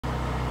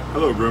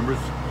Hello Groomers,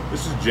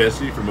 this is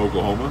Jessie from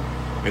Oklahoma,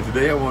 and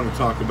today I want to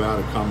talk about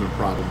a common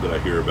problem that I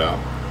hear about,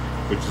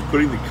 which is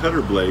putting the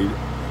cutter blade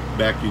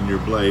back in your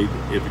blade.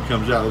 If it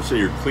comes out, let's say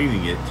you're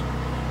cleaning it,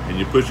 and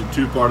you push it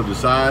too far to the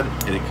side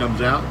and it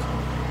comes out.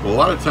 Well, a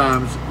lot of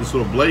times this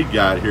little blade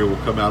guide here will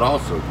come out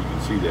also, if you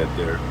can see that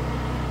there.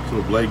 This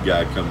little blade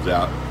guide comes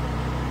out,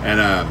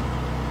 and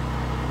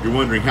you're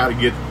wondering how to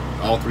get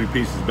all three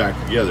pieces back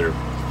together.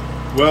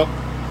 Well,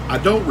 I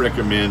don't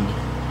recommend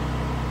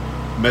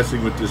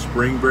messing with this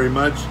spring very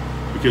much,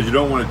 because you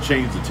don't want to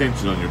change the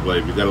tension on your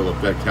blade, because that'll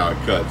affect how it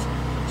cuts.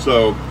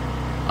 So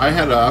I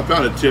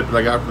found a tip that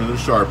I got from another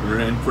sharpener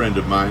and friend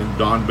of mine,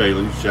 Don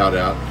Bailey, shout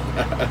out,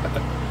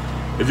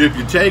 is if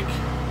you take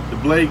the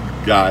blade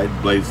guide,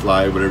 blade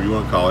slide, whatever you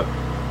want to call it,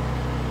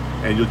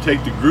 and you'll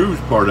take the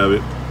grooves part of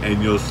it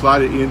and you'll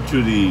slide it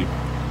into the, you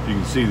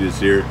can see this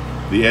here,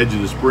 the edge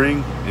of the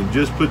spring, and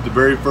just put the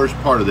very first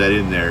part of that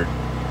in there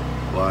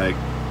like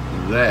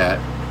that.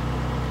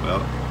 Well,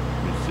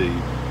 let me see,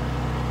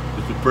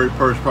 just the very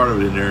first part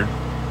of it in there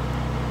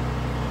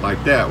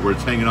like that, where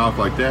it's hanging off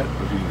like that. I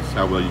don't know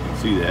how well you can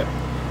see that.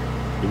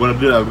 But what I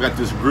did, I've got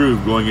this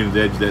groove going into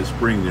the edge of that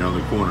spring there on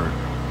the corner.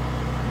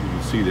 You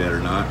can see that or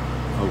not,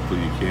 hopefully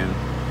you can.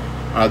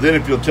 Then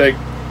if you'll take,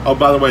 oh,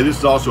 by the way, this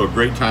is also a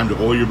great time to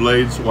oil your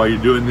blades while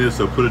you're doing this.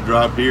 So put a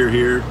drop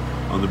here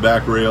on the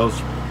back rails,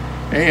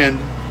 and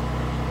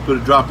put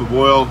a drop of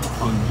oil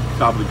on the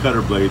top of the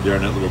cutter blade there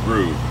in that little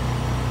groove.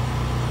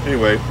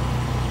 Anyway,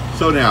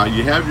 so now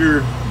you have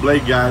your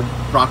blade guide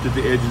propped at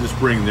the edge of the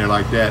spring there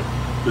like that.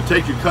 So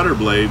take your cutter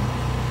blade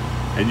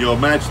and you'll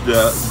match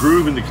the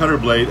groove in the cutter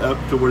blade up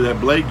to where that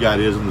blade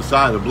guide is on the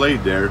side of the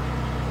blade there.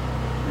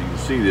 You can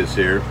see this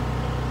here.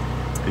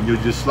 And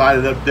you'll just slide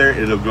it up there,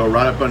 it'll go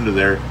right up under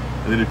there.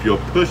 And then if you'll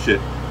push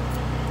it,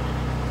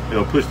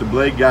 it'll push the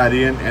blade guide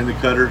in and the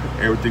cutter,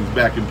 everything's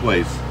back in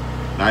place.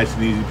 Nice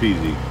and easy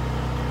peasy.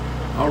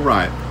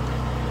 Alright.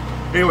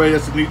 Anyway,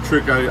 that's a neat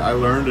trick I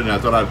learned, and I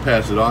thought I'd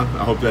pass it on.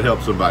 I hope that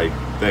helps somebody.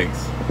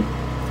 Thanks.